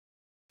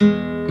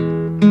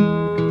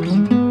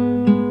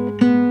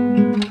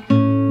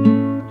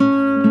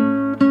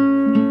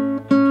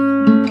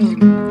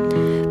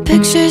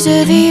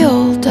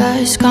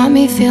life's got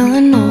me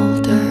feeling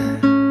older.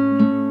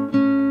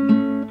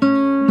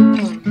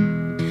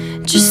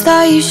 Just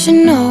thought you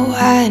should know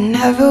I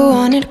never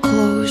wanted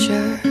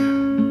closure,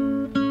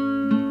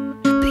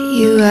 but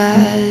you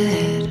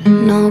had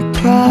no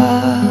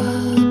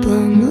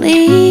problem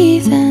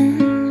leaving.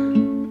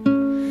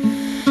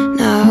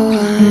 Now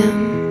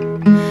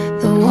I'm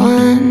the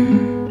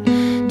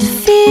one to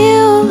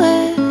feel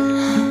it.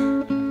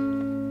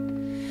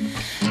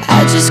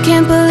 I just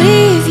can't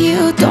believe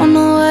you don't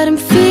know what I'm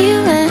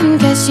feeling.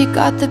 Guess you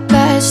got the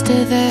best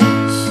of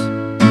this.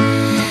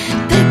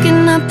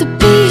 Picking up the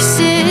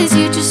pieces,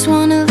 you just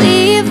wanna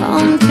leave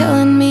them,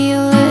 killing me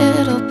a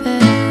little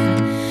bit.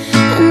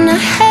 And I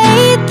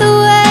hate the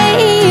way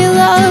you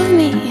love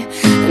me,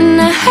 and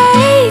I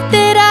hate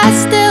that I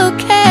still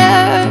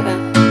care.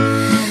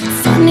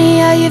 Funny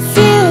how you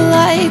feel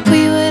like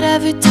we would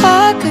ever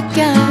talk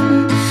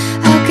again.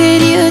 How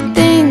could you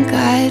think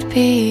I'd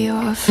be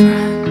your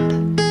friend?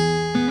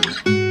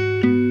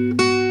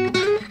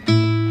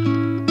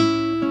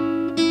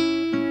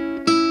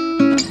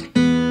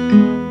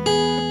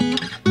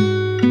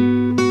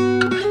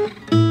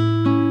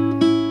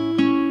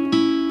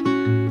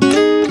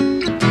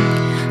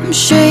 I'm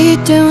sure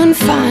you're doing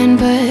fine,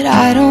 but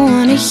I don't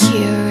wanna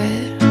hear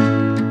it.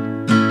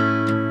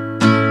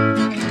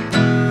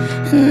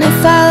 And if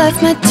I left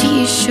my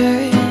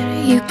t-shirt,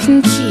 you can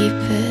keep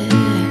it.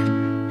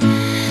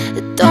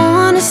 I don't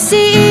wanna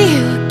see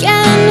you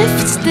again if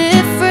it's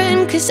different,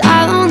 'cause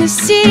I'll only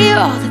see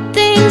all the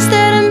things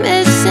that I'm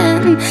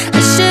missing. I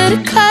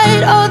should've cut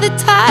all the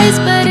ties,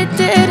 but it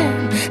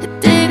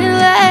didn't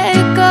let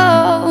go.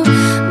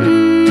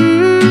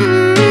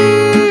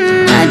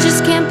 I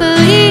just can't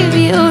believe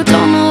you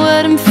don't know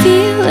what I'm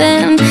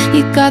feeling.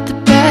 You got the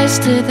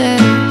best of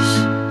this.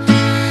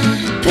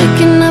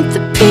 Picking up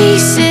the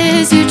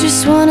pieces, you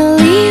just wanna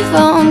leave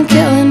them,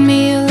 killing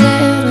me a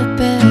little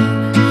bit.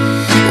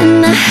 And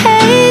I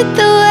hate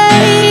the way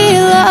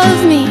you love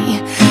me,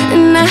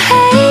 and I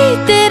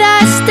hate that I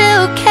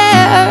still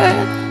care.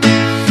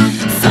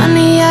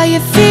 Funny how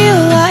you feel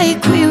like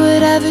we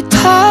would ever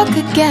talk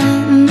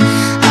again.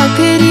 How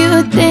could you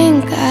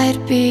think I'd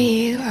be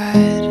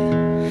right?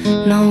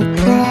 No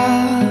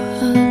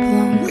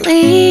problem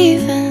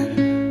leaving.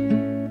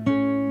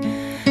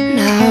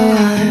 Now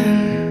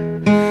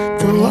I'm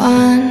the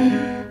one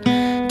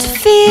to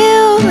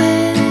feel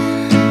it.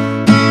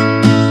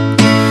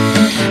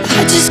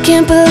 I just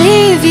can't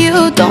believe you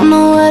don't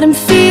know what I'm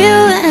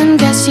feeling.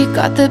 Guess you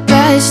got the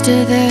best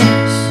of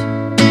this.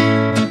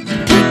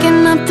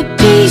 Picking up the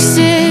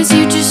pieces,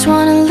 you just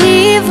wanna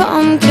leave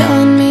them,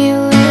 killing me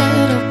a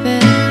little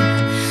bit.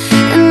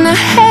 And I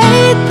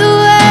hate the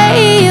way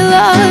you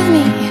love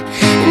me,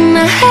 and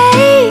I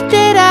hate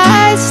that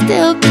I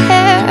still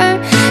care.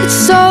 It's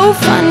so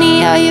funny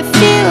how you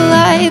feel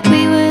like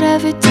we would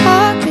ever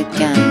talk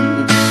again.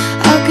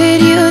 How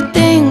could you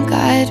think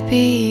I'd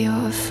be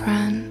your friend?